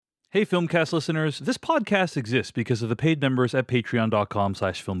Hey, Filmcast listeners. This podcast exists because of the paid members at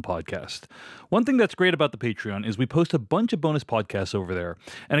patreon.com/filmpodcast. One thing that's great about the Patreon is we post a bunch of bonus podcasts over there,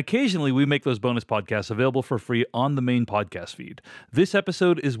 and occasionally we make those bonus podcasts available for free on the main podcast feed. This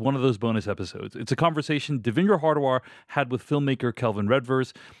episode is one of those bonus episodes. It's a conversation Devindra Hardawar had with filmmaker Kelvin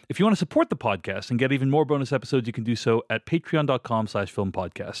Redvers. If you want to support the podcast and get even more bonus episodes, you can do so at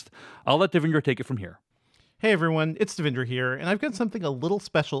patreon.com/filmpodcast. I'll let Devindra take it from here. Hey everyone, it's Devindra here, and I've got something a little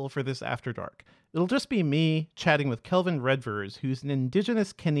special for this After Dark. It'll just be me chatting with Kelvin Redvers, who's an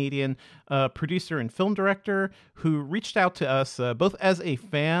indigenous Canadian producer and film director who reached out to us both as a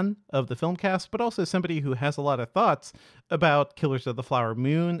fan of the Filmcast, but also somebody who has a lot of thoughts about Killers of the Flower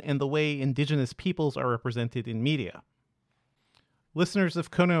Moon and the way indigenous peoples are represented in media. Listeners of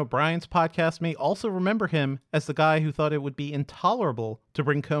Conan O'Brien's podcast may also remember him as the guy who thought it would be intolerable to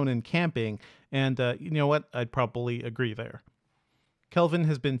bring Conan camping, and you know what? I'd probably agree there. Kelvin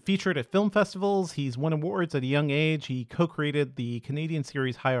has been featured at film festivals. He's won awards at a young age. He co-created the Canadian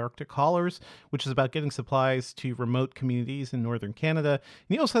series High Arctic Haulers, which is about getting supplies to remote communities in northern Canada.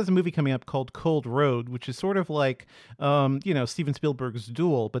 And he also has a movie coming up called Cold Road, which is sort of like, Steven Spielberg's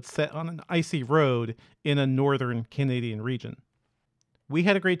Duel, but set on an icy road in a northern Canadian region. We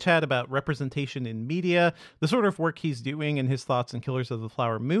had a great chat about representation in media, the sort of work he's doing, and his thoughts on Killers of the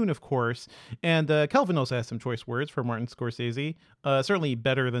Flower Moon, of course. And Kelvin also has some choice words for Martin Scorsese, certainly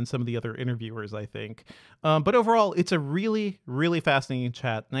better than some of the other interviewers, I think. But overall, it's a really, really fascinating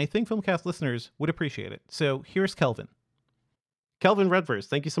chat, and I think Filmcast listeners would appreciate it. So here's Kelvin. Kelvin Redvers,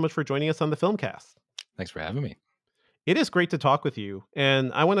 thank you so much for joining us on the Filmcast. Thanks for having me. It is great to talk with you,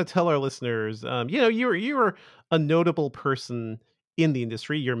 and I want to tell our listeners, you're a notable person in the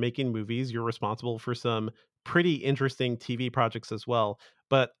industry. You're making movies. You're responsible for some pretty interesting TV projects as well.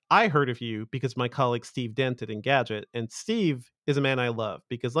 But I heard of you because my colleague Steve Dent did Engadget, and Steve is a man I love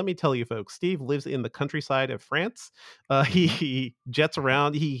because let me tell you, folks, Steve lives in the countryside of France. He jets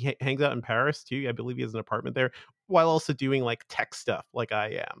around. He hangs out in Paris too. I believe he has an apartment there, while also doing like tech stuff like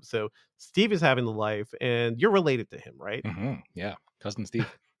I am. So Steve is having the life, and you're related to him, right? Mm-hmm. Yeah, cousin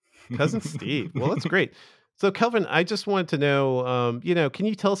Steve. Cousin Steve. Well, that's great. So, Kelvin, I just wanted to know, can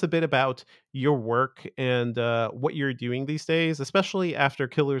you tell us a bit about your work and what you're doing these days, especially after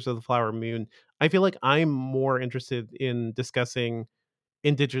Killers of the Flower Moon? I feel like I'm more interested in discussing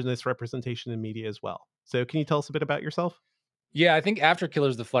indigenous representation in media as well. So, can you tell us a bit about yourself? Yeah, I think after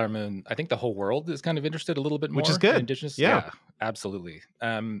Killers of the Flower Moon, I think the whole world is kind of interested a little bit more. Which is good. In indigenous. Yeah, absolutely.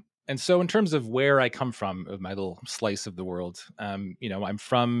 And so in terms of where I come from, of my little slice of the world, I'm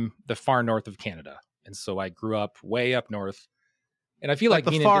from the far north of Canada. And so I grew up way up north, and I feel like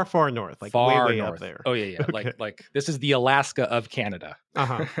the being far north, like far way north. up there. Oh yeah. Okay. Like this is the Alaska of Canada.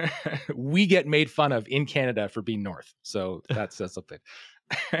 Uh-huh. We get made fun of in Canada for being north, so that's something.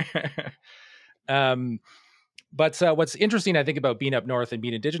 But what's interesting, I think, about being up north and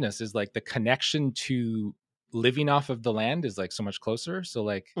being indigenous is like the connection to living off of the land is like so much closer. So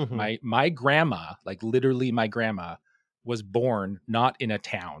like my grandma, like literally my grandma, was born not in a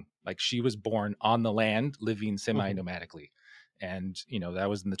town. Like she was born on the land, living semi-nomadically. And, that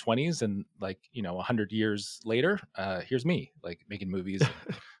was in the 1920s. And 100 years later, here's me, like making movies,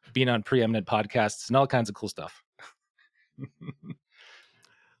 being on preeminent podcasts and all kinds of cool stuff.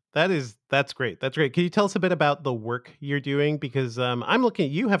 That's great. That's great. Can you tell us a bit about the work you're doing? Because I'm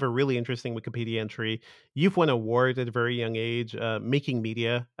looking, you have a really interesting Wikipedia entry. You've won awards at a very young age, making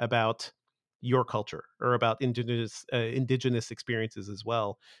media about your culture or about indigenous experiences as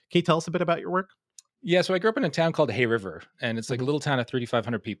well. Can you tell us a bit about your work? Yeah, so I grew up in a town called Hay River, and it's like a little town of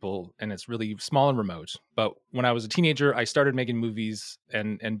 3,500 people, and it's really small and remote. But when I was a teenager, I started making movies,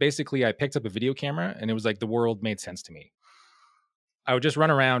 and basically I picked up a video camera, and it was like the world made sense to me. I would just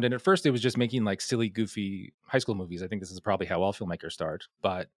run around, and at first it was just making like silly, goofy high school movies. I think this is probably how all filmmakers start.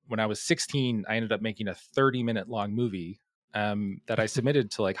 But when I was 16, I ended up making a 30-minute long movie that I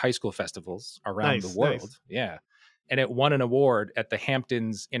submitted to like high school festivals around the world. Nice. Yeah. And it won an award at the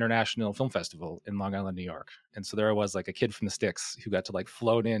Hamptons International Film Festival in Long Island, New York. And so there I was, like a kid from the sticks who got to like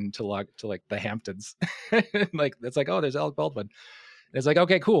float in to like the Hamptons. Like, it's like, oh, there's Alec Baldwin. And it's like,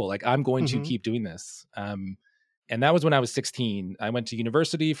 okay, cool. Like, I'm going to keep doing this. And that was when I was 16. I went to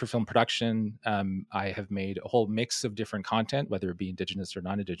university for film production. I have made a whole mix of different content, whether it be indigenous or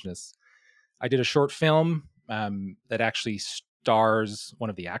non-indigenous. I did a short film that actually stars one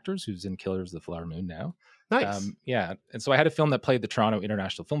of the actors who's in Killers of the Flower Moon now. Nice. Yeah. And so I had a film that played the Toronto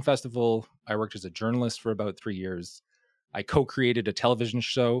International Film Festival. I worked as a journalist for about 3 years. I co-created a television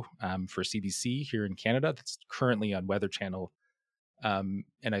show for CBC here in Canada that's currently on Weather Channel. And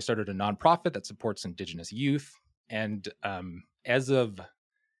I started a nonprofit that supports Indigenous youth. And as of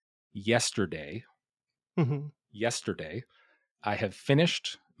yesterday, Mm-hmm. I have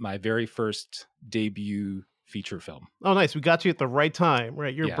finished my very first debut feature film. Oh, nice. We got you at the right time,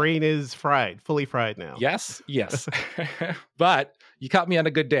 right? Your Yeah. brain is fully fried now. Yes. But you caught me on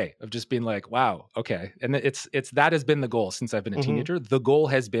a good day of just being like, wow, okay. And it's that has been the goal since I've been a Mhm. teenager. The goal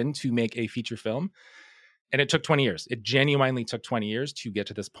has been to make a feature film. And it took 20 years. It genuinely took 20 years to get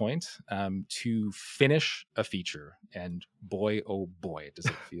to this point, to finish a feature. And boy, oh boy, does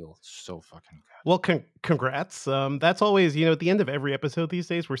it feel so fucking good. Well, congrats. That's always, at the end of every episode these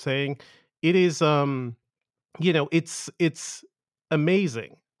days, we're saying it is, it's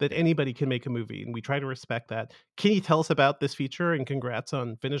amazing that anybody can make a movie, and we try to respect that. Can you tell us about this feature, and congrats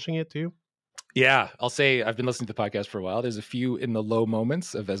on finishing it too? Yeah, I'll say I've been listening to the podcast for a while. There's a few in the low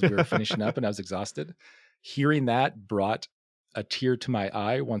moments of as we were finishing up and I was exhausted. Hearing that brought a tear to my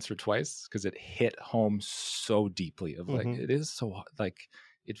eye once or twice because it hit home so deeply of like, Mhm. it is so like,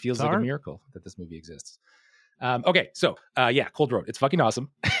 it feels It's like a art. miracle that this movie exists. Okay, so yeah, Cold Road. It's fucking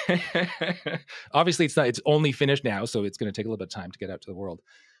awesome. Obviously, it's only finished now, so it's going to take a little bit of time to get out to the world.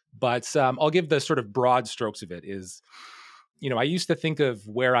 But I'll give the sort of broad strokes of it. Is, I used to think of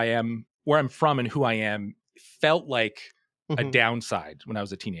where I'm from, and who I am felt like a Mhm. downside when I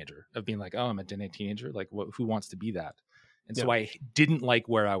was a teenager of being like, oh, I'm a teenager. Like, who wants to be that? And so Yeah. I didn't like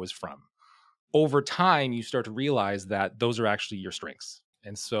where I was from. Over time, you start to realize that those are actually your strengths.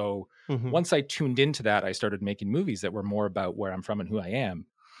 And so Mhm. once I tuned into that, I started making movies that were more about where I'm from and who I am.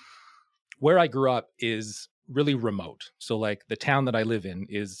 Where I grew up is really remote. So like the town that I live in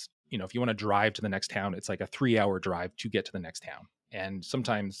is, if you want to drive to the next town, it's like a 3-hour drive to get to the next town. And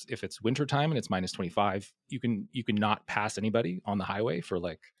sometimes if it's wintertime and it's minus 25, you can not pass anybody on the highway for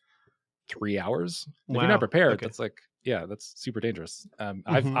like 3 hours. If you're not Wow. prepared, Okay. that's super dangerous.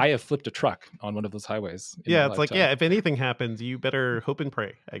 Mhm. I have flipped a truck on one of those highways. In Yeah, my it's like, lifetime. if anything happens, you better hope and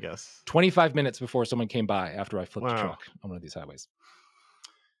pray, I guess. 25 minutes before someone came by after I flipped a Wow. truck on one of these highways.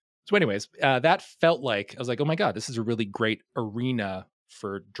 So anyways, that felt like, I was like, oh my God, this is a really great arena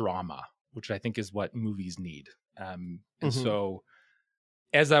for drama, which I think is what movies need. And Mhm. so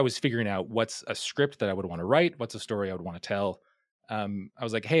as I was figuring out what's a script that I would want to write, what's a story I would want to tell, I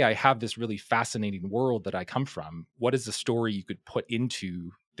was like, hey, I have this really fascinating world that I come from. What is the story you could put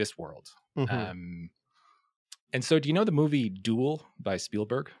into this world? Mhm. And so do you know the movie Duel by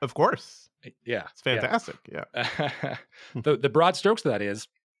Spielberg? Of course. Yeah. It's fantastic. Yeah. The broad strokes of that is,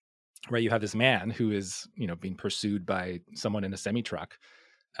 right, you have this man who is, being pursued by someone in a semi-truck,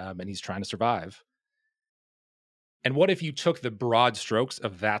 and he's trying to survive. And what if you took the broad strokes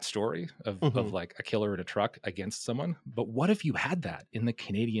of that story of Mhm. like a killer in a truck against someone? But what if you had that in the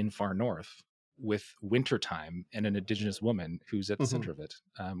Canadian far north with wintertime and an indigenous woman who's at the Mhm. center of it,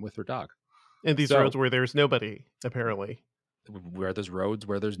 with her dog? And these So- roads where there's nobody, apparently. Where there's roads,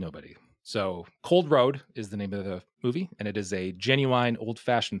 where there's nobody. So Cold Road is the name of the movie, and it is a genuine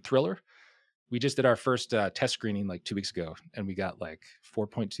old-fashioned thriller. We just did our first test screening like 2 weeks ago, and we got like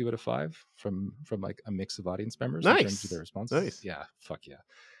 4.2 out of 5 from like a mix of audience members in terms Nice. of their responses. Nice. Yeah, fuck yeah.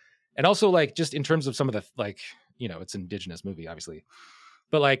 And also like just in terms of some of the like, it's an indigenous movie, obviously.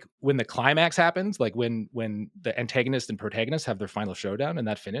 But like when the climax happens, like when the antagonist and protagonist have their final showdown and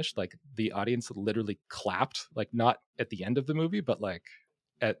that finished, like the audience literally clapped, like not at the end of the movie, but like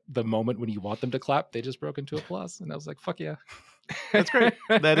at the moment when you want them to clap, they just broke into applause. And I was like, fuck yeah. That's great.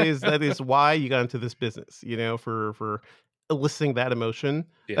 That is why you got into this business, for eliciting that emotion.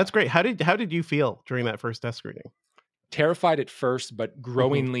 Yeah. That's great. How did you feel during that first test screening? Terrified at first, but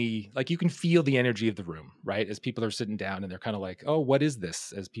growingly, like you can feel the energy of the room, right? As people are sitting down and they're kind of like, oh, what is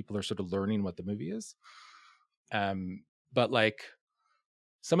this? As people are sort of learning what the movie is. But like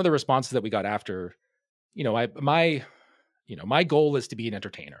some of the responses that we got after, my goal is to be an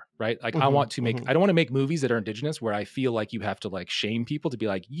entertainer, right? Like I want to make, I don't want to make movies that are indigenous where I feel like you have to like shame people to be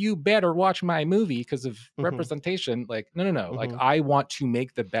like, you better watch my movie because of representation. Like, no. Like I want to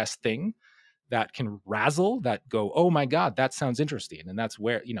make the best thing that can razzle, that go, oh my God, that sounds interesting. And that's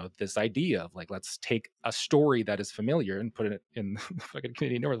where, this idea of like, let's take a story that is familiar and put it in the fucking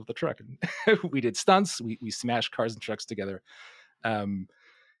Canadian North with the truck. And we did stunts, we smashed cars and trucks together. And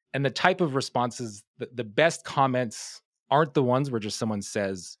the type of responses, the best comments aren't the ones where just someone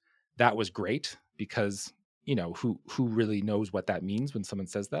says, that was great, because, who really knows what that means when someone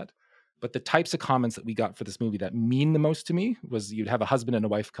says that. But the types of comments that we got for this movie that mean the most to me was you'd have a husband and a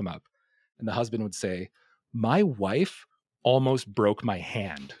wife come up. And the husband would say, my wife almost broke my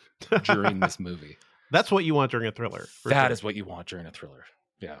hand during this movie. That's what you want during a thriller. That is what you want during a thriller.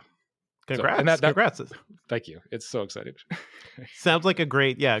 Yeah. Congrats. Congrats. Thank you. It's so exciting. Sounds like a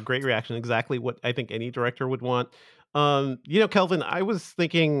great reaction. Exactly what I think any director would want. Kelvin, I was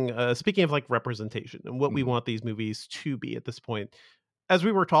thinking, speaking of like representation and what we Mhm. want these movies to be at this point, as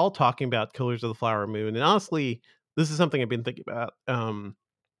we were all talking about Killers of the Flower Moon, and honestly, this is something I've been thinking about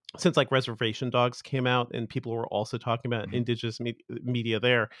since like Reservation Dogs came out, and people were also talking about Mhm. indigenous media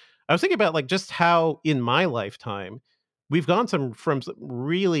there. I was thinking about like just how in my lifetime we've gone from some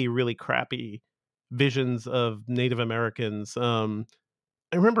really really crappy visions of Native Americans. I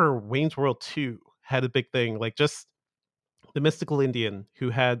remember Wayne's World 2 had a big thing, like just the mystical Indian who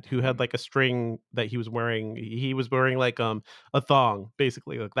had Mhm. like a string that he was wearing. He was wearing like a thong,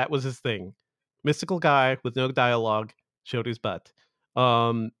 basically. Like that was his thing. Mystical guy with no dialogue, showed his butt.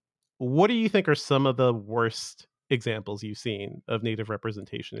 Um, what do you think are some of the worst examples you've seen of native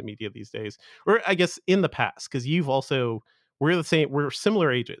representation in media these days? Or I guess in the past, because you've also we're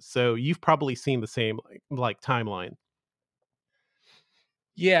similar ages, so you've probably seen the same like timeline.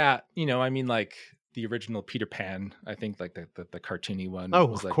 Yeah, I mean, like the original Peter Pan. I think like the cartoony one Oh,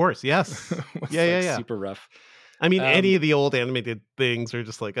 was of like course, yes. was Yeah, yeah, like yeah. super rough. I mean, any Um, of the old animated things are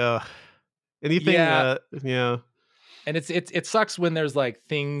just like, anything, yeah, yeah. and it sucks when there's like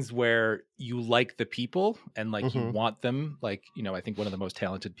things where you like the people and like you Mhm. want them. Like I think one of the most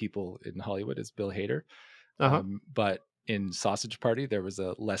talented people in Hollywood is Bill Hader. Uh-huh. But in Sausage Party, there was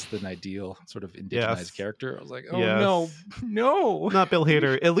a less than ideal sort of indigenized Yes. character. I was like, oh no, Yes. no, Not Bill we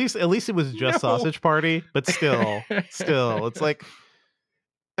Hader. At least it was just no. Sausage Party, but still, it's like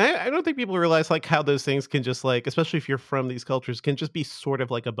I don't think people realize like how those things can just like, especially if you're from these cultures, can just be sort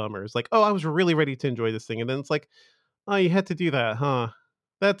of like a bummer. It's like, oh, I was really ready to enjoy this thing, and then it's like, oh, you had to do that, huh?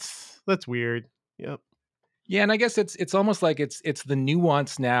 That's weird. Yep. Yeah, and I guess it's almost like it's the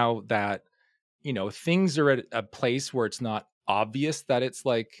nuance now that things are at a place where it's not obvious that it's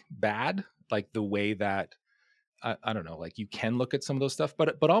like bad, like the way that I don't know, like you can look at some of those stuff,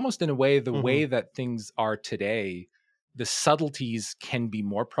 but almost in a way, the Mhm. way that things are today, the subtleties can be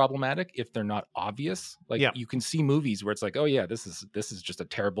more problematic if they're not obvious. Like Yeah. you can see movies where it's like, oh yeah, this is just a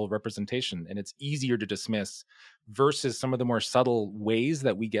terrible representation, and it's easier to dismiss versus some of the more subtle ways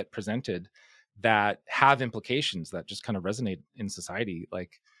that we get presented that have implications that just kind of resonate in society.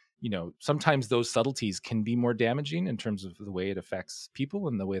 Like sometimes those subtleties can be more damaging in terms of the way it affects people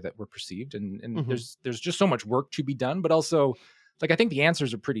and the way that we're perceived, and Mhm. there's just so much work to be done, but also like I think the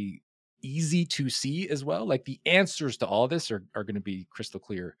answers are pretty easy to see as well. Like the answers to all this are going to be crystal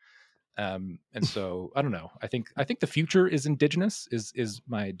clear. And so I don't know, I think the future is indigenous is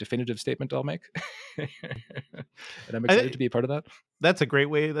my definitive statement I'll make. And I'm excited I to be a part of that. That's a great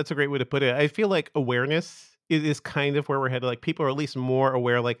way to put it. I feel like awareness is kind of where we're headed. Like people are at least more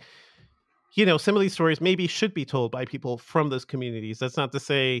aware. Like some of these stories maybe should be told by people from those communities. That's not to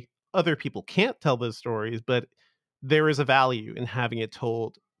say other people can't tell those stories, but there is a value in having it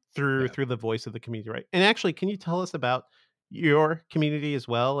told through Yeah. through the voice of the community, right? And actually, can you tell us about your community as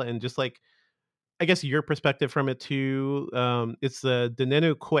well, and just like I guess your perspective from it too? It's the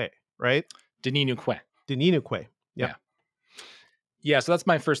Denenu Kwe, right? Deninu Kwe. Deninu Kwe. Yep. Yeah. Yeah, so that's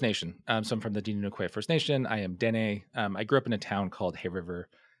my First Nation. So I'm from the Dinunukwe First Nation. I am Dene. I grew up in a town called Hay River,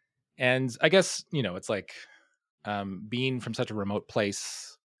 and I guess it's like being from such a remote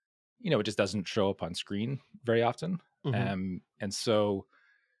place. It just doesn't show up on screen very often. Hmm. And so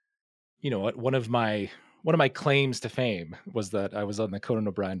what one of my claims to fame was that I was on the Conan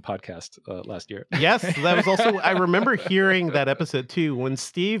O'Brien podcast last year. Yes, that was also I remember hearing that episode too when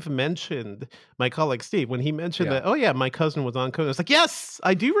Steve mentioned my colleague Steve when he mentioned Yeah. that, oh yeah, my cousin was on Conan. It's like, yes,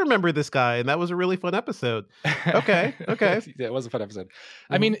 I do remember this guy, and that was a really fun episode. Okay, okay. Yeah, it was a fun episode.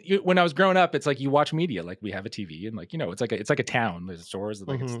 I Hmm. mean, when I was growing up, it's like you watch media, like we have a TV, and like it's like a town. There's stores.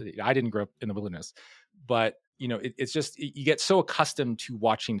 Like Hmm. I didn't grow up in the wilderness, but it's just you get so accustomed to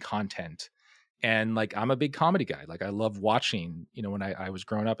watching content, and like I'm a big comedy guy. Like I love watching. When I was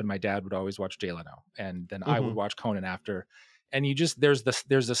growing up, and my dad would always watch Jay Leno, and then I Hmm. would watch Conan after. And you just there's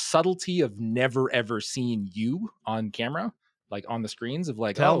a subtlety of never ever seeing you on camera, like on the screens of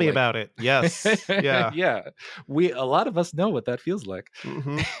like, Tell oh, me like about it. Yes, yeah. yeah, a lot of us know what that feels like.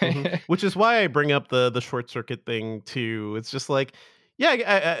 Hmm. Hmm. Which is why I bring up the short circuit thing too. It's just like,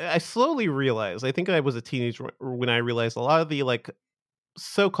 yeah, I slowly realized. I think I was a teenager when I realized a lot of the like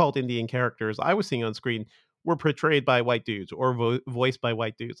so-called Indian characters I was seeing on screen were portrayed by white dudes or voiced by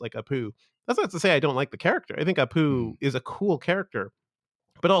white dudes like Apu. That's not to say I don't like the character. I think Apu Mhm. is a cool character,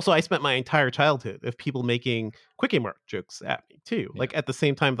 but also I spent my entire childhood of people making quickie mark jokes at me too. Yeah. Like at the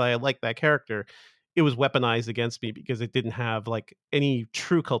same time that I liked that character, it was weaponized against me because it didn't have like any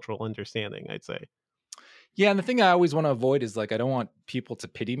true cultural understanding, I'd say. Yeah, and the thing I always want to avoid is like I don't want people to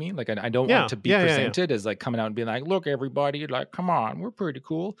pity me. Like I don't want to be presented as like coming out and being like, "Look, everybody, like, come on, we're pretty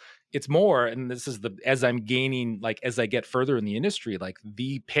cool." It's more, and this is as I'm gaining, like as I get further in the industry, like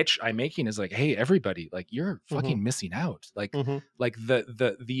the pitch I'm making is like, "Hey, everybody, like you're fucking missing out." Like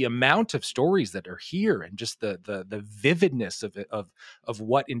the amount of stories that are here and just the vividness of it, of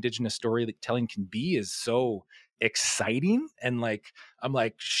what indigenous storytelling can be is so exciting. And like I'm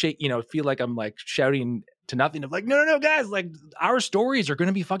like feel like I'm like shouting to nothing of like, no, guys, like our stories are going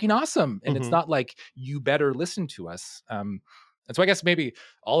to be fucking awesome. And it's not like you better listen to us. And so I guess maybe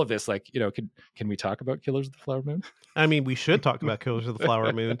all of this, like, can we talk about Killers of the Flower Moon? I mean, we should talk about Killers of the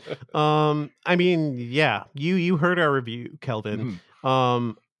Flower Moon. I mean, yeah, you heard our review, Kelvin.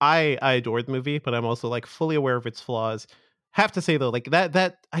 I adored the movie, but I'm also like fully aware of its flaws. Have to say though, like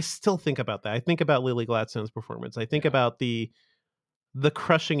that I still think about that. I think about Lily Gladstone's performance. I think about the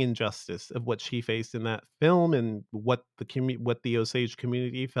crushing injustice of what she faced in that film, and what the Osage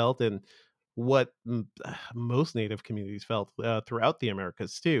community felt, and what most Native communities felt throughout the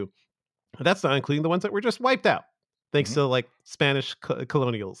Americas too. That's not including the ones that were just wiped out thanks to like Spanish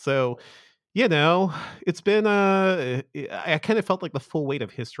colonials. So it's been I kind of felt like the full weight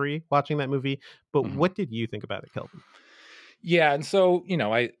of history watching that movie. But what did you think about it, Kelvin? Yeah, and so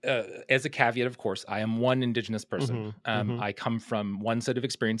I, as a caveat, of course, I am one Indigenous person. I come from one set of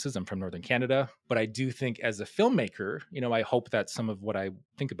experiences. I'm from Northern Canada, but I do think, as a filmmaker, I hope that some of what I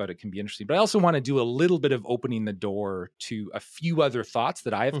think about it can be interesting. But I also want to do a little bit of opening the door to a few other thoughts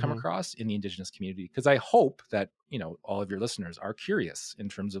that I have come across in the Indigenous community, because I hope that all of your listeners are curious in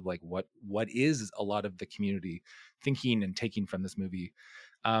terms of like what is a lot of the community thinking and taking from this movie.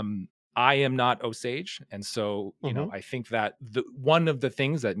 I am not Osage, and so I think that one of the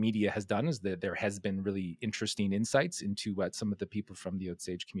things that media has done is that there has been really interesting insights into what some of the people from the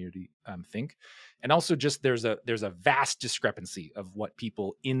Osage community think, and also just there's a vast discrepancy of what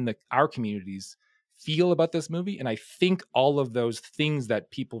people in our communities feel about this movie, and I think all of those things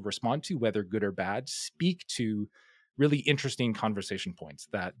that people respond to, whether good or bad, speak to really interesting conversation points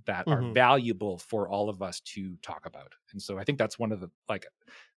that are valuable for all of us to talk about. And so I think that's one of the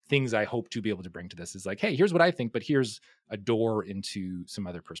things I hope to be able to bring to this is like, hey, here's what I think, but here's a door into some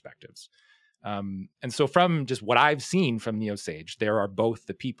other perspectives. And so from just what I've seen from the Osage, there are both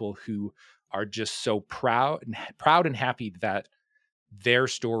the people who are just so proud and happy that their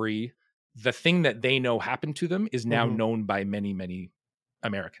story, the thing that they know happened to them, is now known by many, many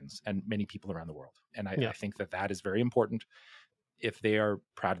Americans and many people around the world. And I think that is very important if they are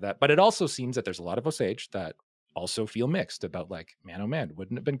proud of that. But it also seems that there's a lot of Osage that also feel mixed about like, man, oh man,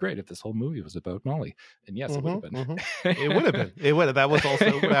 wouldn't it have been great if this whole movie was about Molly? And yes, it would have been. It would have been. It would have. That was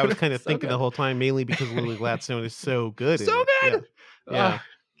also what I was kind of thinking the whole time, mainly because Lily Gladstone is so good. So good. Yeah.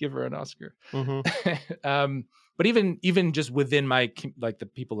 Give her an Oscar. But even just within my, like the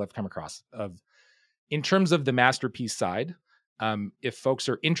people I've come across in terms of the masterpiece side, if folks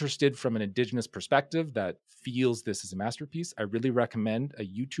are interested from an Indigenous perspective that feels this is a masterpiece, I really recommend a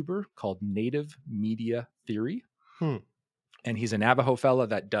YouTuber called Native Media Theory. And he's a Navajo fella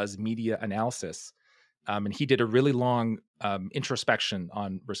that does media analysis. And he did a really long introspection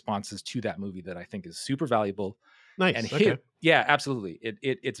on responses to that movie that I think is super valuable. Nice. And yeah, absolutely.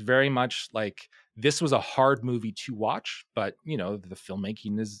 It's very much like, this was a hard movie to watch, but the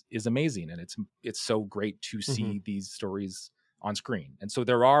filmmaking is amazing, and it's so great to see these stories on screen. And so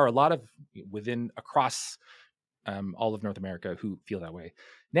there are a lot of across all of North America who feel that way.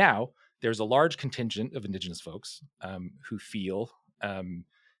 Now, there's a large contingent of Indigenous folks who feel,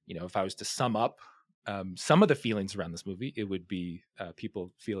 if I was to sum up some of the feelings around this movie, it would be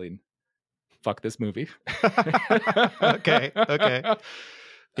people feeling, fuck this movie. Okay.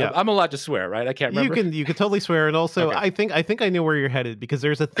 Yeah, I'm allowed to swear, right? I can't remember. You can totally swear, and also I think I know where you're headed, because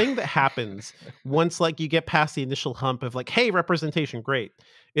there's a thing that happens once like you get past the initial hump of like, hey, representation, great.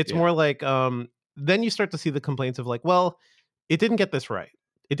 It's more like then you start to see the complaints of like, well, it didn't get this right,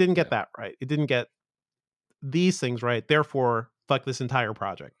 it didn't get that right, it didn't get these things right, therefore fuck this entire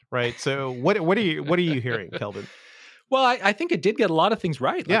project, right? So what are you hearing, Kelvin? Well, I think it did get a lot of things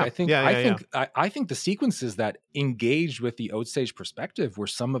right. Like, yeah. I think the sequences that engaged with the Osage perspective were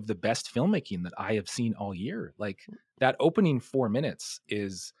some of the best filmmaking that I have seen all year. Like that opening 4 minutes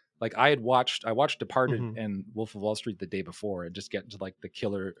is like, I watched Departed and Wolf of Wall Street the day before, and just get into like the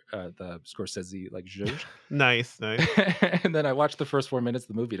killer, the Scorsese like zhuzh. Nice. And then I watched the first 4 minutes of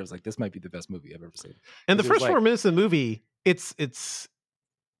the movie, and I was like, this might be the best movie I've ever seen. And the first 4 minutes of the movie, it's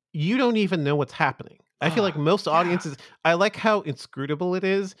you don't even know what's happening. I feel like most audiences, I like how inscrutable it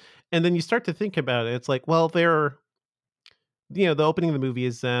is. And then you start to think about it. It's like, well, they're the opening of the movie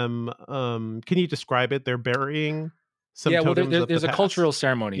is them. Can you describe it? They're burying some Yeah, well, totems of there's the a cultural past.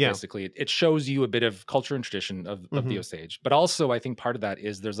 ceremony, Yeah. basically. It shows you a bit of culture and tradition of the Hmm. Osage. But also, I think part of that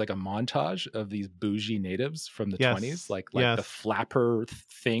is there's like a montage of these bougie natives from the 20s, Yes. like the Yes. flapper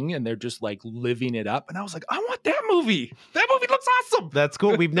thing, and they're just like living it up. And I was like, I want that movie. That movie looks awesome. That's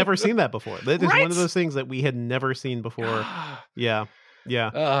cool. We've never seen that before. That is one of Right? those things that we had never seen before. Yeah.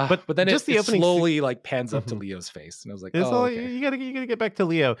 Yeah. But But then just the it opening slowly like pans up to Mhm. Leo's face. And I was like, It's oh, all okay. you gotta get back to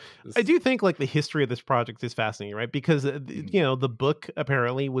Leo. I This, do think like the history of this project is fascinating, right? Because Mhm. the book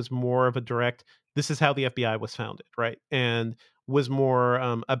apparently was more of a direct. This is how the FBI was founded, right? And was more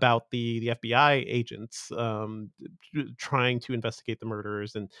about the FBI agents trying to investigate the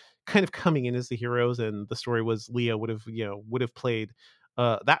murders and kind of coming in as the heroes. And the story was Leo would have played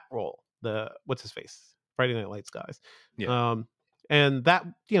that role. The what's his face? Friday Night Lights guys. Yeah. Um, and that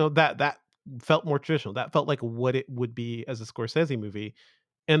that felt more traditional. That felt like what it would be as a Scorsese movie.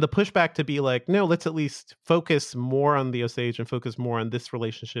 And the pushback to be like, no, let's at least focus more on the Osage and focus more on this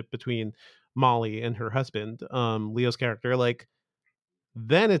relationship between Molly and her husband, Leo's character. Like,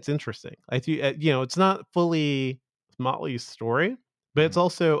 then it's interesting. I think it's not fully Molly's story, but it's Mhm.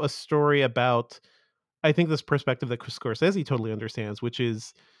 also a story about. I think this perspective that Scorsese totally understands, which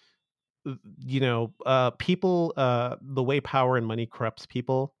is people the way power and money corrupts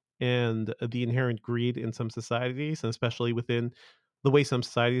people and the inherent greed in some societies and especially within the way some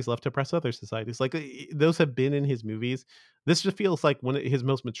societies love to oppress other societies like those have been in his movies. This just feels like his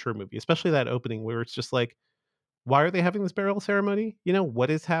most mature movie, especially that opening where it's just like, why are they having this burial ceremony? What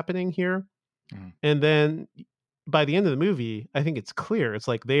is happening here? Mhm. And then by the end of the movie, I think it's clear, it's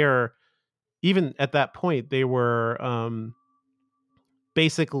like they are, even at that point they were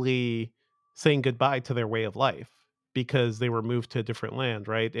basically saying goodbye to their way of life because they were moved to a different land,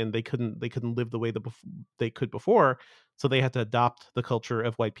 right? And they couldn't live the way that they could before, so they had to adopt the culture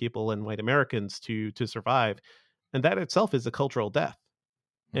of white people and white Americans to survive. And that itself is a cultural death.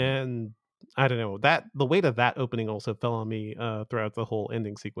 Mhm. And I don't know, that the weight of that opening also fell on me throughout the whole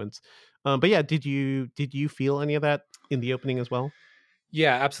ending sequence. But yeah, did you feel any of that in the opening as well?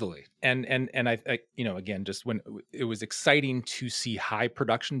 Yeah, absolutely. And I again, just when it was exciting to see high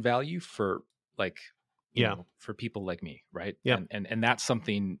production value for like, Yeah. for people like me, right? Yep. And that's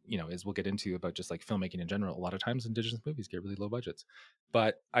something, as we'll get into about just like filmmaking in general, a lot of times indigenous movies get really low budgets.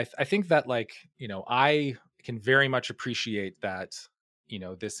 But I think that like, I can very much appreciate that,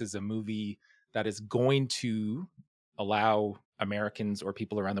 this is a movie that is going to allow Americans or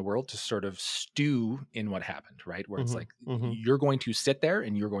people around the world to sort of stew in what happened, right? Where it's Hmm. like Hmm. you're going to sit there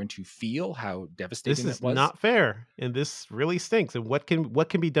and you're going to feel how This devastating it is was. not fair, and this really stinks. And what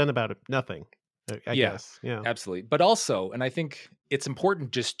can be done about it? Nothing. I Yeah, guess. Yeah. absolutely. But also, and I think it's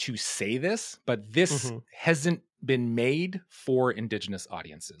important just to say this, but this Hmm. hasn't been made for indigenous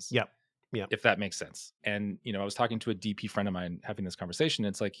audiences, Yep. Yep. if that makes sense. And, I was talking to a DP friend of mine having this conversation.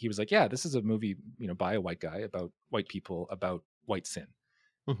 It's like, he was like, yeah, this is a movie, by a white guy about white people, about white sin.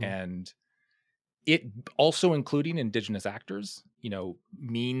 Hmm. And it also including indigenous actors,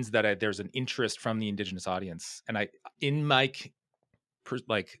 means that there's an interest from the indigenous audience. And in my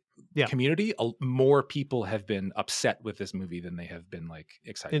like Yeah. community, more people have been upset with this movie than they have been like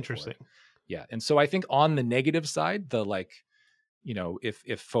excited for it. Interesting. Yeah. And so I think on the negative side, the like,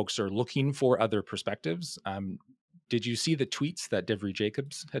 if folks are looking for other perspectives, did you see the tweets that Devry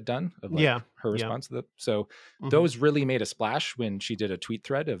Jacobs had done of like Yeah. her Yeah. response to that? So Hmm. those really made a splash when she did a tweet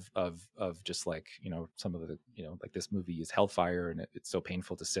thread of just like, some of the, like this movie is hellfire and it's so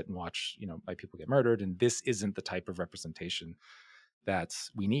painful to sit and watch, my people get murdered. And this isn't the type of representation that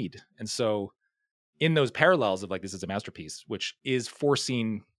we need. And so in those parallels of like, this is a masterpiece, which is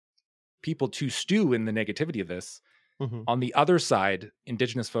forcing people to stew in the negativity of this. Hmm. On the other side,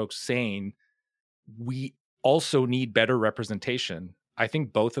 indigenous folks saying we also need better representation. I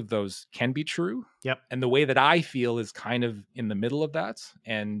think both of those can be true. Yep. And the way that I feel is kind of in the middle of that.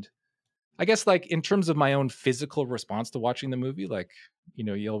 And I guess like in terms of my own physical response to watching the movie, like,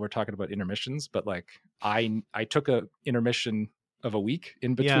 y'all were talking about intermissions, but like I took a intermission of a week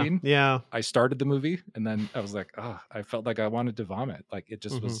in Yeah. between. Yeah. I started the movie and then I was like, oh, I felt like I wanted to vomit. Like it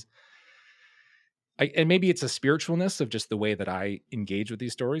just Hmm. was and maybe it's a spiritualness of just the way that I engage with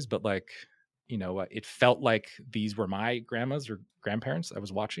these stories, but like, it felt like these were my grandmas or grandparents I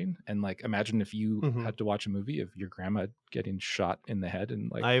was watching. And like, imagine if you Hmm. had to watch a movie of your grandma getting shot in the head and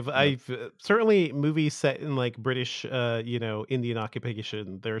like, I've certainly movies set in like British, Indian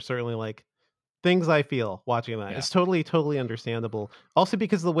occupation. There's certainly like things I feel watching that. yeah, It's totally understandable. Also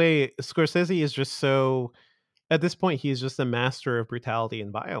because the way Scorsese is just so, at this point, he's just a master of brutality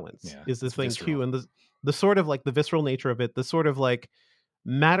and violence yeah, is the it's thing too. visceral. And the sort of like the visceral nature of it, the sort of like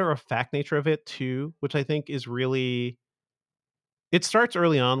matter of fact nature of it too, which I think is really, it starts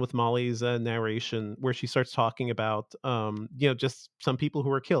early on with Molly's narration where she starts talking about, just some people who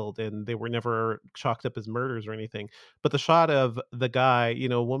were killed and they were never chalked up as murders or anything. But the shot of the guy,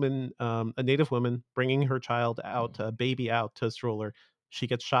 a woman, a native woman bringing her child out, a baby out to a stroller, she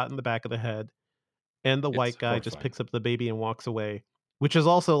gets shot in the back of the head, and the It's white guy just horrifying. picks up the baby and walks away, which is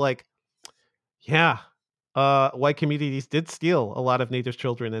also like, yeah, white communities did steal a lot of native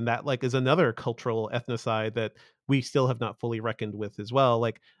children, and that like is another cultural ethnocide that we still have not fully reckoned with as well.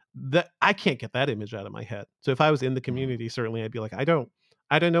 Like that, I can't get that image out of my head. So if I was in the Mhm. community, certainly I'd be like, I don't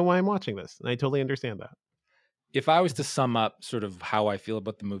know why I'm watching this, and I totally understand that. If I was to sum up sort of how I feel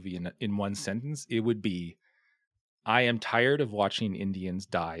about the movie in one sentence, it would be I am tired of watching Indians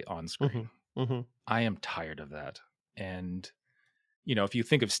die on Hmm. screen. Hmm. I am tired of that. And if you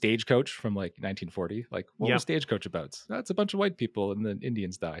think of Stagecoach from like 1940, like what was Yep. Stagecoach about? That's a bunch of white people and then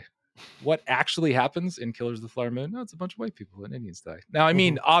Indians die. What actually happens in Killers of the Flower Moon? No, it's a bunch of white people and Indians die. Now, I Hmm.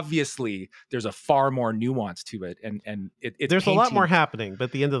 mean, obviously, there's a far more nuance to it, and it's There's a lot more painting. happening, but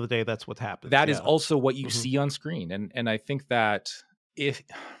at the end of the day, that's what happens. That is Yeah. also what you Hmm. see on screen, and I think that if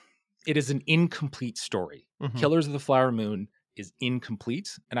it is an incomplete story, Hmm. Killers of the Flower Moon is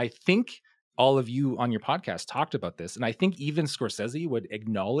incomplete, and I think all of you on your podcast talked about this, and I think even Scorsese would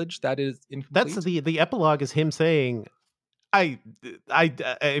acknowledge that is That's incomplete. the epilogue is him saying, I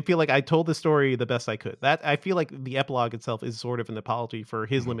feel like I told the story the best I could. That I feel like the epilogue itself is sort of an apology for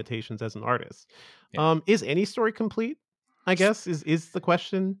his Mhm. limitations as an artist. Yeah. Is any story complete? I guess is the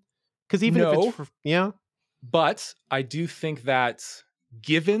question. Because even if it's No, for, yeah, but I do think that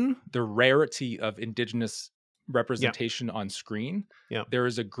given the rarity of indigenous yeah, representation on screen, yeah, there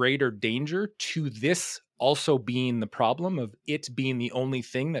is a greater danger to this also being the problem of it being the only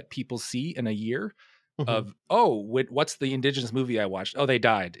thing that people see in a year hmm, of, oh, what's the indigenous movie I watched? Oh, they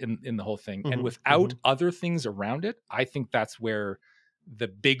died in the whole thing. And hmm, without hmm, other things around it, I think that's where the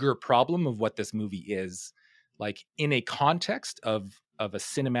bigger problem of what this movie is, like in a context of a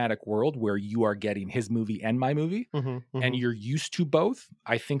cinematic world where you are getting his movie and my movie hmm, and hmm, you're used to both.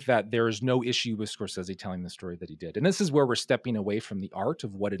 I think that there is no issue with Scorsese telling the story that he did. And this is where we're stepping away from the art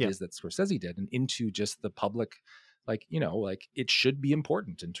of what it yeah, is that Scorsese did and into just the public, like, like it should be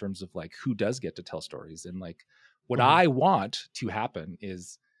important in terms of like who does get to tell stories. And like what hmm, I want to happen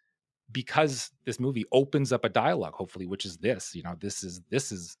is because this movie opens up a dialogue, hopefully, which is this, this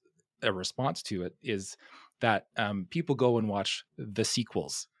is a response to it, is that people go and watch the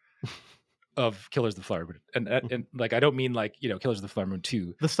sequels of Killers of the Flower Moon, and hmm. and like I don't mean like Killers of the Flower Moon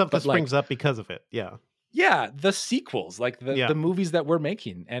 2, The stuff that but like springs up because of it. Yeah, yeah, the sequels, like the yeah, the movies that we're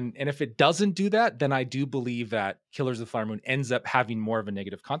making, and if it doesn't do that, then I do believe that Killers of the Flower Moon ends up having more of a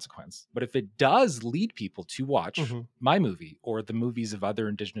negative consequence. But if it does lead people to watch hmm, my movie or the movies of other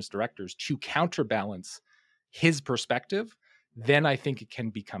indigenous directors to counterbalance his perspective, then I think it can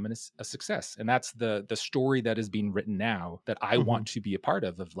become a success. And that's the story that is being written now that I hmm. want to be a part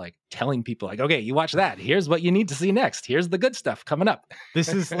of like telling people like, okay, you watch that. Here's what you need to see next. Here's the good stuff coming up.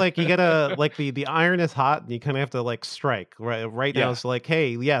 This is like you gotta like the iron is hot and you kind of have to like strike right now. Yeah. It's like,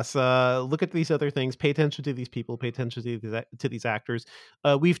 hey, yes, look at these other things, pay attention to these people, pay attention to these actors.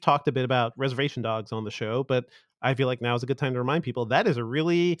 We've talked a bit about Reservation Dogs on the show, but I feel like now is a good time to remind people that is a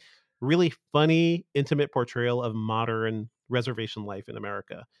really really funny intimate portrayal of modern reservation life in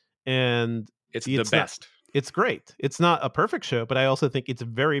America. And It's the it's not, best. it's great. It's not a perfect show, but I also think it's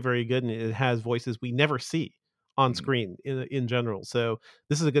very very good, and it has voices we never see on Mhm. screen in general. So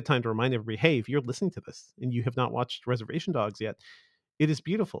this is a good time to remind everybody, hey, if you're listening to this and you have not watched Reservation Dogs yet, it is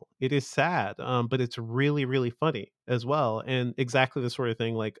beautiful. It is sad, but it's really, really funny as well. And exactly the sort of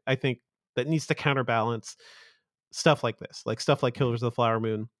thing, like, I think that needs to counterbalance stuff like this, like stuff like Mhm. Killers of the Flower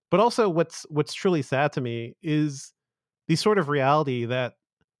Moon. But also what's truly sad to me is the sort of reality that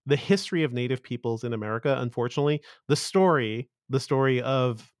the history of Native peoples in America, unfortunately, the story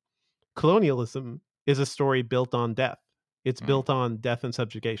of colonialism is a story built on death. It's Mm. built on death and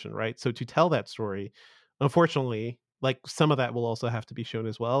subjugation, right? So to tell that story, unfortunately, like some of that will also have to be shown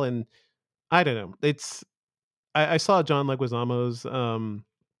as well. And I don't know. I saw John Leguizamo's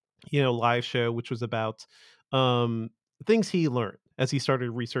live show, which was about um things he learned as he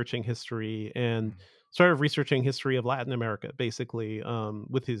started researching history and Mhm. started researching history of Latin America, basically,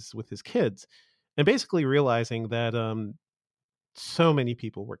 with his kids, and basically realizing that so many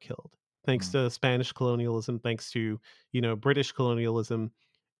people were killed thanks Mm. to Spanish colonialism, thanks to, British colonialism.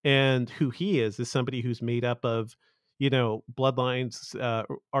 And who he is somebody who's made up of, bloodlines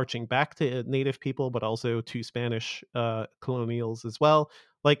arching back to Native people, but also to Spanish colonials as well.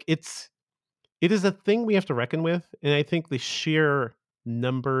 Like It is a thing we have to reckon with, and I think the sheer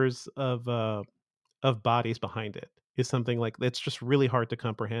numbers of bodies behind it is something like that's just really hard to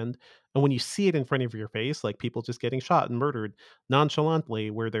comprehend. And when you see it in front of your face, like people just getting shot and murdered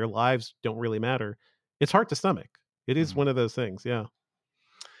nonchalantly where their lives don't really matter, it's hard to stomach. It is Mhm. one of those things. Yeah.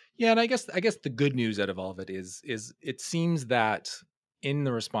 Yeah, and I guess the good news out of all of it is it seems that in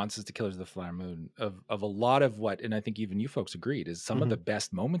the responses to Killers of the Flower Moon, of a lot of what, and I think even you folks agreed, is some of Hmm. the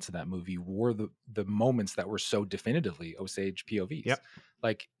best moments in that movie were the moments that were so definitively Osage POVs. Yep.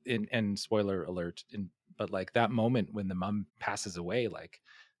 Like and spoiler alert, but like that moment when the mom passes away, like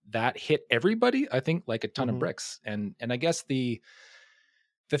that hit everybody, I think, like a ton of Hmm. bricks. And I guess the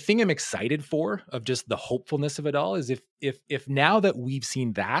thing I'm excited for of just the hopefulness of it all is if now that we've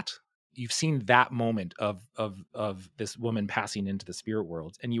seen that, you've seen that moment of this woman passing into the spirit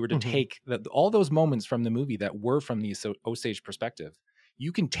world, and you were to Hmm. take all those moments from the movie that were from the Osage perspective,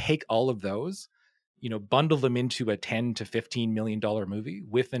 you can take all of those, bundle them into a 10 to $15 million movie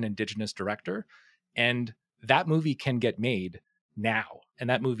with an indigenous director, and that movie can get made now, and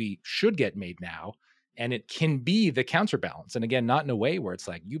that movie should get made now, and it can be the counterbalance. And again, not in a way where it's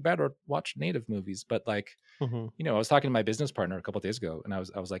like you better watch native movies, but like, Hmm. I was talking to my business partner a couple of days ago, and I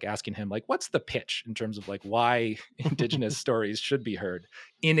was like asking him like, what's the pitch in terms of like why indigenous stories should be heard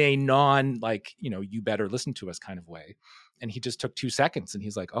in a non like, you better listen to us kind of way. And he just took 2 seconds and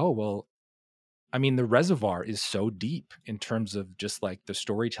he's like, oh well, I mean, the reservoir is so deep in terms of just like the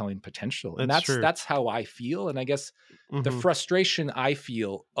storytelling potential. And That's true. that's how I feel. And I guess the Hmm. frustration I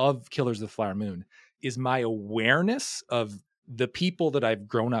feel of Killers of the Flower Moon is my awareness of the people that I've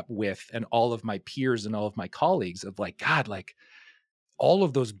grown up with and all of my peers and all of my colleagues of like, God, like all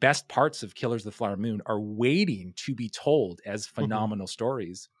of those best parts of Killers of the Flower Moon are waiting to be told as Hmm. phenomenal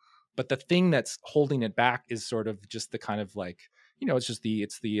stories. But the thing that's holding it back is sort of just the kind of like, it's just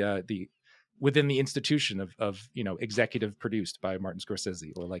the within the institution of executive produced by Martin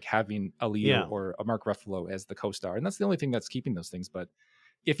Scorsese, or like having a Leo Yeah. or a Mark Ruffalo as the co-star. And that's the only thing that's keeping those things. But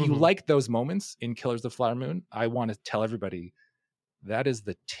if you Hmm. like those moments in Killers of the Flower Moon, I want to tell everybody that is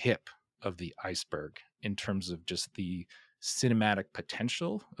the tip of the iceberg in terms of just the cinematic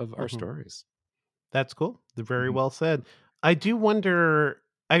potential of our Hmm. stories. That's cool. Very Mhm. well said. I do wonder.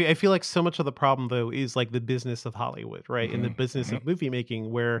 I feel like so much of the problem, though, is like the business of Hollywood, right? In the Mhm. business Mhm. of movie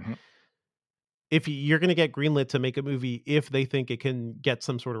making, where Mhm. if you're going to get greenlit to make a movie if they think it can get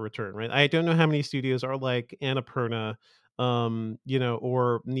some sort of return, right? I don't know how many studios are like Annapurna,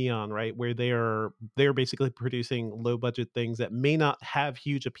 or Neon, right, where they're basically producing low budget things that may not have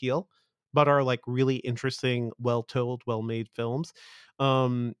huge appeal, but are like really interesting, well told, well made films.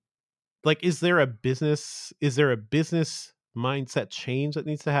 Um, like, is there a business mindset change that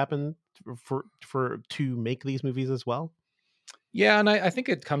needs to happen for to make these movies as well? Yeah, and I think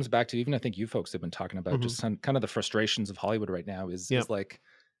it comes back to, even I think you folks have been talking about Hmm. just some kind of the frustrations of Hollywood right now Yeah. is like,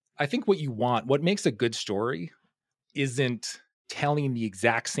 I think what makes a good story isn't telling the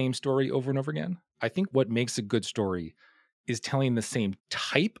exact same story over and over again. I think what makes a good story is telling the same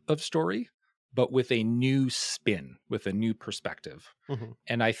type of story, but with a new spin, with a new perspective. Hmm.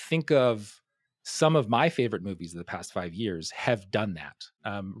 And I think of some of my favorite movies of the past 5 years have done that.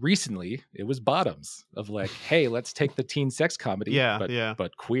 Recently, it was Bottoms, of like, hey, let's take the teen sex comedy, Yeah. but Yeah.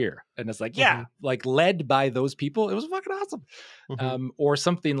 queer, and it's like, Hmm. yeah, like led by those people, it was fucking awesome. Hmm. Or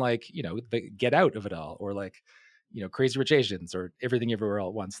something like the Get Out of it all, or like Crazy Rich Asians, or Everything Everywhere All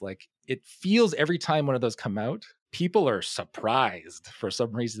at Once. Like it feels every time one of those come out, people are surprised for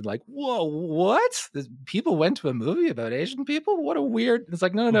some reason, like, whoa, what? People went to a movie about Asian people? What a weird. It's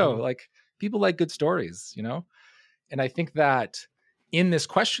like, no. Hmm. Like people like good stories, And I think that in this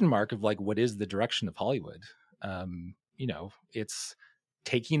question mark of like, what is the direction of Hollywood? It's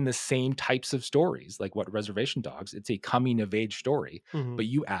taking the same types of stories, like what Reservation Dogs, it's a coming of age story, Hmm. but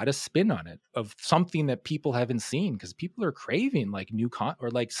you add a spin on it of something that people haven't seen, because people are craving like or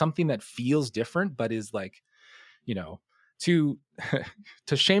like something that feels different, but is like, you know, to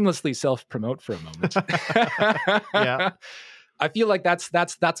to shamelessly self-promote for a moment. Yeah. I feel like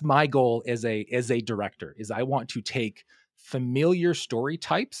that's my goal as a director, is I want to take familiar story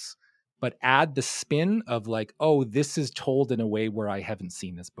types but add the spin of like, oh, this is told in a way where I haven't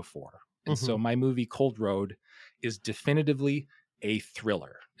seen this before. And Hmm. so my movie Cold Road is definitively a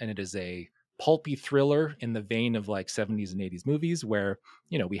thriller, and it is a pulpy thriller in the vein of like 70s and 80s movies where,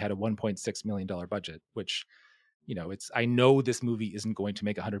 we had a $1.6 million budget, which, I know this movie isn't going to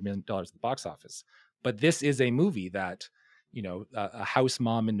make $100 million at the box office, but this is a movie that, a house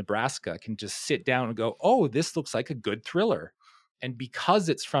mom in Nebraska can just sit down and go, oh, this looks like a good thriller. And because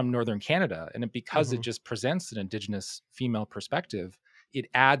it's from Northern Canada, and because it Hmm. just presents an Indigenous female perspective, it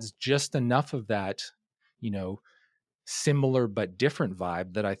adds just enough of that, similar but different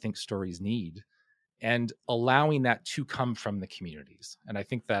vibe that I think stories need, and allowing that to come from the communities. And I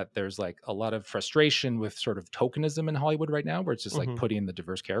think that there's like a lot of frustration with sort of tokenism in Hollywood right now, where it's just like putting the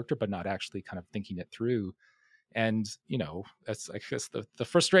diverse character, but not actually kind of thinking it through. And, that's, I guess, the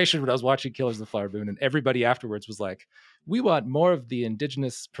frustration when I was watching Killers of the Flower Moon, and everybody afterwards was like, we want more of the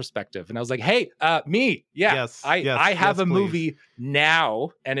indigenous perspective. And I was like, hey, me. Yeah, Yes, I have a please. movie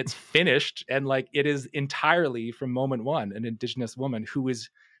now, and it's finished. And like, it is entirely from moment one, an indigenous woman who is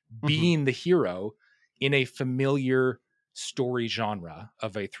being the hero in a familiar story genre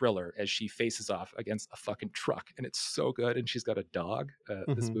of a thriller as she faces off against a fucking truck. And it's so good. And she's got a dog.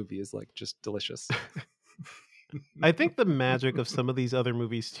 This movie is like just delicious. I think the magic of some of these other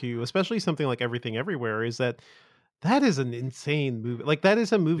movies too, especially something like Everything Everywhere, is that is an insane movie. Like that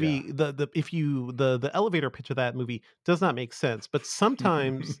is a movie. The elevator pitch of that movie does not make sense, but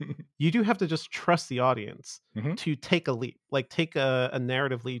sometimes you do have to just trust the audience to take a leap, like take a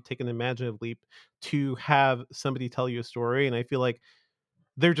narrative leap, take an imaginative leap to have somebody tell you a story. And I feel like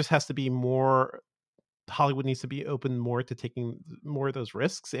there just has to be more. Hollywood needs to be open more to taking more of those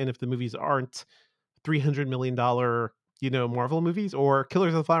risks. And if the movies aren't $300 million, Marvel movies, or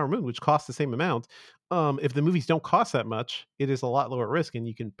Killers of the Flower Moon, which cost the same amount, if the movies don't cost that much, it is a lot lower risk, and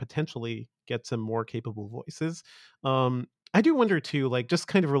you can potentially get some more capable voices. I do wonder too, like just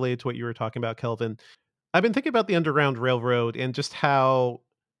kind of related to what you were talking about, Kelvin. I've been thinking about the Underground Railroad and just how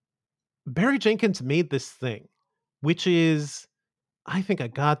Barry Jenkins made this thing, which is, I think, a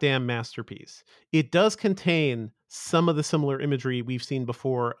goddamn masterpiece. It does contain some of the similar imagery we've seen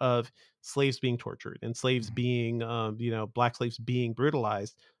before of slaves being tortured and slaves being, black slaves being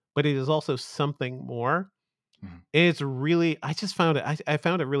brutalized, but it is also something more. It's really, I just found it, I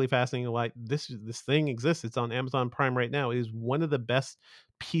found it really fascinating. Like this thing exists. It's on Amazon Prime right now. It is one of the best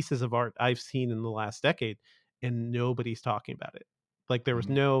pieces of art I've seen in the last decade, and nobody's talking about it. Like there was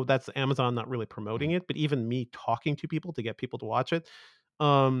that's Amazon not really promoting it, but even me talking to people to get people to watch it,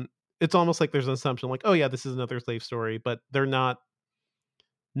 it's almost like there's an assumption like, oh yeah, this is another slave story, but they're not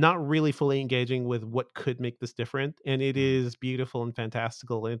really fully engaging with what could make this different. And it is beautiful and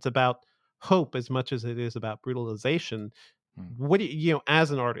fantastical, and it's about hope as much as it is about brutalization. What do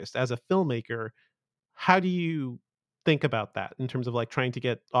as an artist, as a filmmaker, how do you think about that in terms of like trying to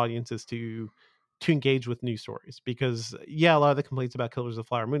get audiences to engage with news stories? Because yeah, a lot of the complaints about Killers of the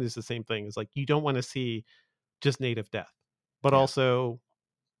Flower Moon is the same thing. It's like you don't want to see just native death, but also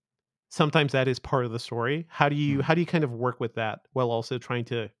sometimes that is part of the story. How do you kind of work with that while also trying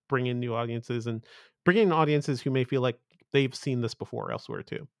to bring in new audiences and bring in audiences who may feel like they've seen this before elsewhere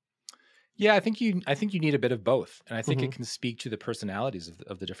too? Yeah, I think you need a bit of both, and I think it can speak to the personalities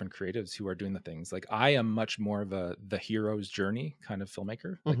of the different creatives who are doing the things. Like I am much more of the hero's journey kind of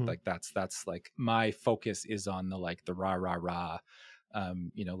filmmaker. Like that's like my focus is on the rah rah rah.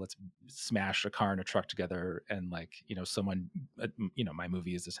 Let's smash a car and a truck together, and someone. My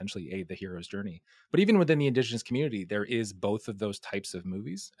movie is essentially the hero's journey. But even within the indigenous community, there is both of those types of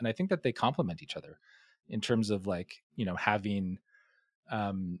movies, and I think that they complement each other in terms of having.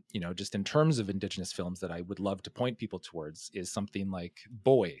 Just in terms of indigenous films that I would love to point people towards is something like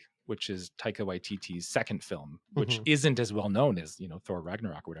Boy, which is Taika Waititi's second film, which isn't as well known as, Thor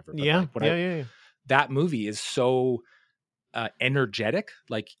Ragnarok or whatever. But that movie is so energetic.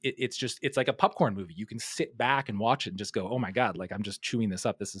 Like it's like a popcorn movie. You can sit back and watch it and just go, oh my God, like I'm just chewing this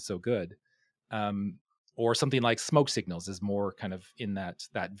up. This is so good. Or something like Smoke Signals is more kind of in that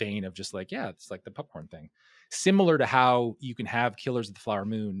vein of just like, yeah, it's like the popcorn thing. Similar to how you can have Killers of the Flower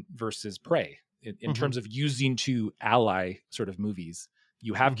Moon versus Prey in terms of using two ally sort of movies.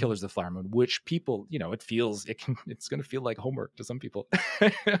 You have Killers of the Flower Moon, which people, it's going to feel like homework to some people,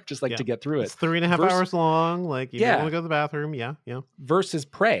 just like to get through it. It's 3.5 hours long. Like you don't want to go to the bathroom. Yeah. Versus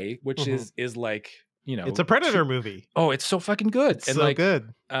Prey, which is like, it's a Predator movie. Oh, it's so fucking good. It's so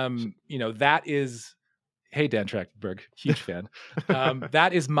good. That is, hey, Dan Trachtenberg, huge fan.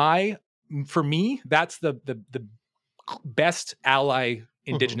 That is for me, that's the best ally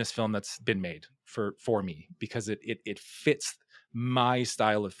indigenous film that's been made for me, because it fits my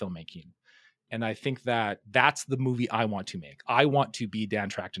style of filmmaking. And I think that's the movie I want to make. I want to be Dan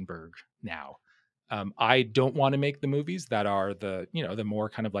Trachtenberg now. I don't want to make the movies that are the more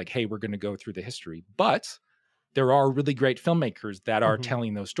kind of like, hey, we're going to go through the history, but there are really great filmmakers that are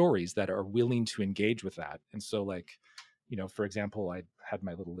telling those stories, that are willing to engage with that. And so for example, I had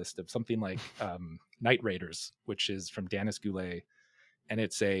my little list of something like Night Raiders, which is from Danis Goulet. And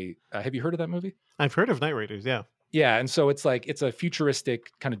it's have you heard of that movie? I've heard of Night Raiders. Yeah. Yeah, and so it's like it's a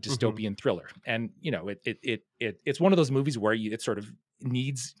futuristic kind of dystopian thriller, and it's one of those movies where it sort of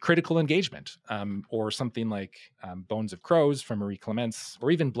needs critical engagement, or something like Bones of Crows from Marie Clements,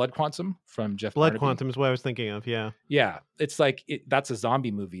 or even Blood Quantum from Jeff Blood Barnaby. Quantum is what I was thinking of. Yeah, it's like that's a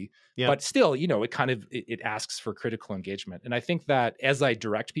zombie movie, but still, it kind of it asks for critical engagement, and I think that as I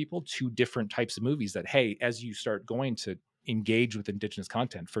direct people to different types of movies, that hey, as you start going to engage with indigenous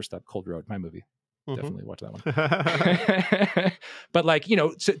content, first up, Cold Road, my movie. Definitely watch that one. But like,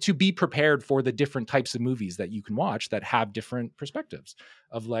 to be prepared for the different types of movies that you can watch that have different perspectives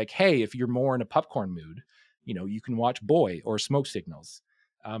of like, hey, if you're more in a popcorn mood, you can watch Boy or Smoke Signals,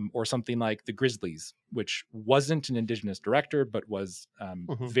 or something like The Grizzlies, which wasn't an indigenous director, but was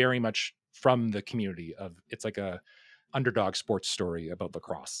very much from the community of, it's like a underdog sports story about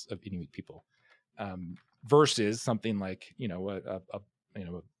lacrosse of Inuit people, versus something like,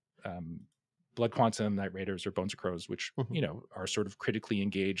 Blood Quantum, Night Raiders, or Bones of Crows, which, are sort of critically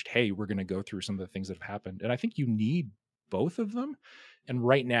engaged. Hey, we're going to go through some of the things that have happened. And I think you need both of them. And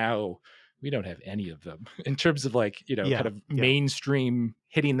right now, we don't have any of them in terms of like, kind of mainstream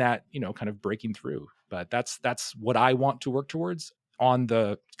hitting that, kind of breaking through. But that's what I want to work towards on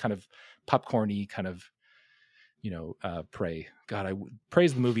the kind of popcorny kind of, Prey. God, Prey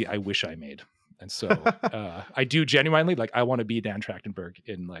is the movie I wish I made. And so I do genuinely, like, I want to be Dan Trachtenberg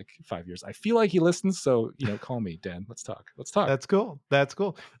in like 5 years. I feel like he listens. So, call me, Dan. Let's talk. That's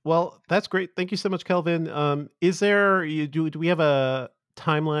cool. Well, that's great. Thank you so much, Kelvin. Do we have a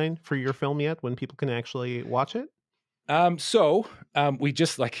timeline for your film yet when people can actually watch it? So we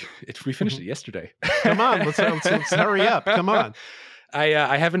just we finished it yesterday. Come on, let's hurry up. Come on.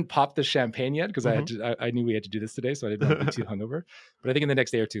 I haven't popped the champagne yet because I knew we had to do this today, so I didn't want to be too hungover. But I think in the next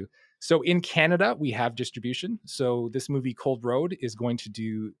day or two. So in Canada, we have distribution. So this movie Cold Road we're going to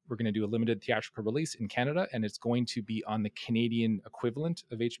do a limited theatrical release in Canada, and it's going to be on the Canadian equivalent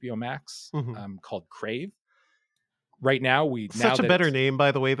of HBO Max, called Crave. Right now, such a better name,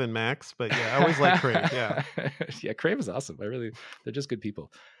 by the way, than Max. But yeah, I always like Crave. Yeah, yeah, Crave is awesome. They're just good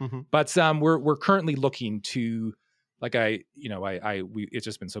people. But we're currently looking to. It's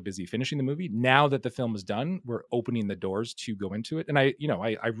just been so busy finishing the movie. Now that the film is done, we're opening the doors to go into it. And I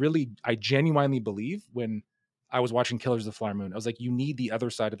genuinely believe when I was watching Killers of the Flower Moon, I was like, you need the other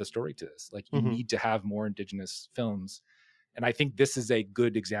side of the story to this. Like, you need to have more indigenous films. And I think this is a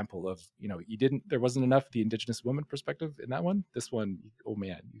good example of, there wasn't enough the indigenous woman perspective in that one. This one, oh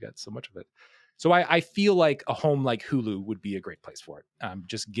man, you got so much of it. So I feel like a home like Hulu would be a great place for it.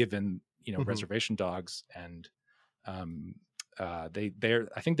 Just given, Reservation Dogs and, I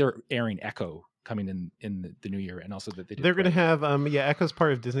think they're airing Echo coming in the new year, and also that they're going to have Echo's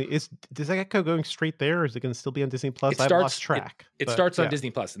part of Disney. Does Echo going straight there, or is it going to still be on Disney Plus? I've lost track. It starts on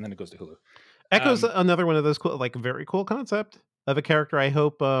Disney Plus and then it goes to Hulu. Echo's another one of those cool, like very cool concept of a character. I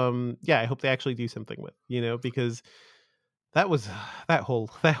hope I hope they actually do something with, because that was that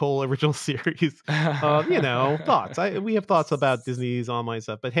whole original series. Thoughts. We have thoughts about Disney's online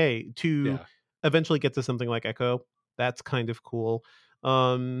stuff, but hey, eventually get to something like Echo, that's kind of cool.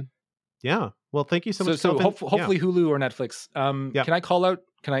 Well, thank you so much. So hopefully Hulu or Netflix. Can I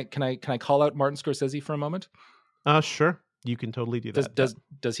call out Martin Scorsese for a moment? Sure. You can totally do that.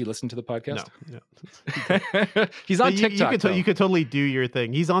 Does he listen to the podcast? No. He's on TikTok. You could totally do your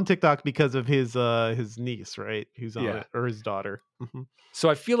thing. He's on TikTok because of his niece, right? Who's on it, or his daughter. So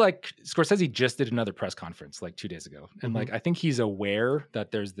I feel like Scorsese just did another press conference like 2 days ago, and I think he's aware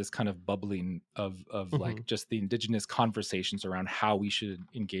that there's this kind of bubbling of like just the indigenous conversations around how we should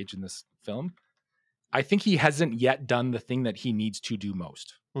engage in this film. I think he hasn't yet done the thing that he needs to do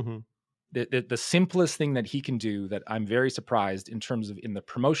most. The simplest thing that he can do that I'm very surprised in terms of in the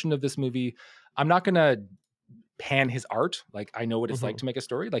promotion of this movie. I'm not going to pan his art. Like, I know what it's like to make a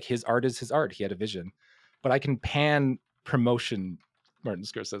story. Like, his art is his art. He had a vision, but I can pan promotion Martin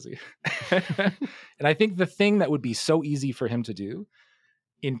Scorsese. And I think the thing that would be so easy for him to do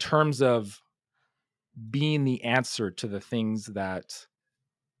in terms of being the answer to the things that,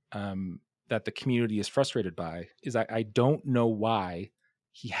 that the community is frustrated by is I don't know why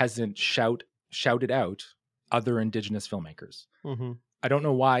he hasn't shouted out other indigenous filmmakers. I don't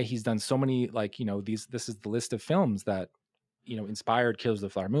know why he's done so many, this is the list of films that, inspired Killers of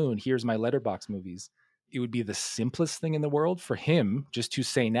the Flower Moon. Here's my Letterboxd movies. It would be the simplest thing in the world for him just to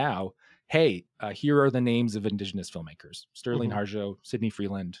say now, hey, here are the names of indigenous filmmakers: Sterling Harjo, Sidney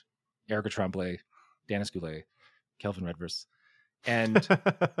Freeland, Erica Tremblay, Danis Goulet, Kelvin Redvers. And,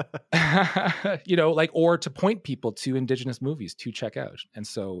 or to point people to indigenous movies to check out. And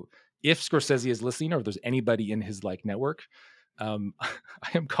so if Scorsese is listening, or if there's anybody in his network, I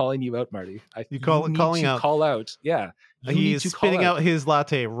am calling you out, Marty. You need calling to out. call out. Yeah, you need He's to call spitting out his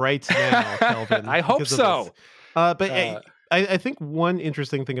latte right now, Kelvin. I hope because of so. this. But I think one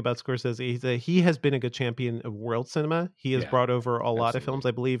interesting thing about Scorsese is that he has been a good champion of world cinema. He has Yeah, brought over a lot of absolutely. films.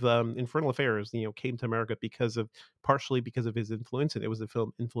 I believe Infernal Affairs, came to America partially because of his influence, and it was a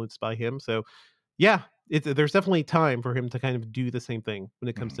film influenced by him. So, yeah, there's definitely time for him to kind of do the same thing when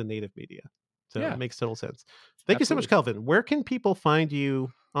it comes Mhm. to native media. So Yeah, it makes total sense. Thank you so much, absolutely. Kelvin. Where can people find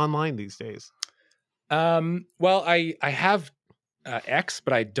you online these days? Well, I have X,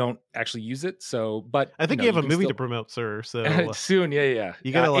 but I don't actually use it. So, but I think you have you a can movie still to promote, sir. So soon. Yeah.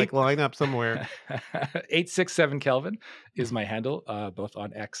 you got to Eight line up somewhere. 867 Kelvin is my handle, both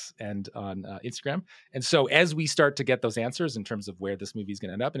on X and on Instagram. And so, as we start to get those answers in terms of where this movie is going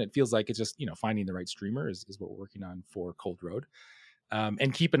to end up, and it feels like it's just finding the right streamer is what we're working on for Cold Road.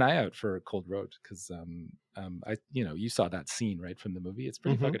 And keep an eye out for Cold Road because I you saw that scene right from the movie. It's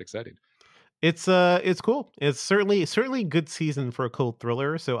pretty Mhm. fucking exciting. It's cool. It's certainly good season for a cold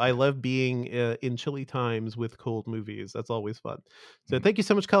thriller. So I love being in chilly times with cold movies. That's always fun. So Mhm. thank you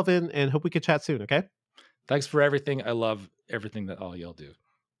so much, Kelvin, and hope we could chat soon. Okay. Thanks for everything. I love everything that all y'all do.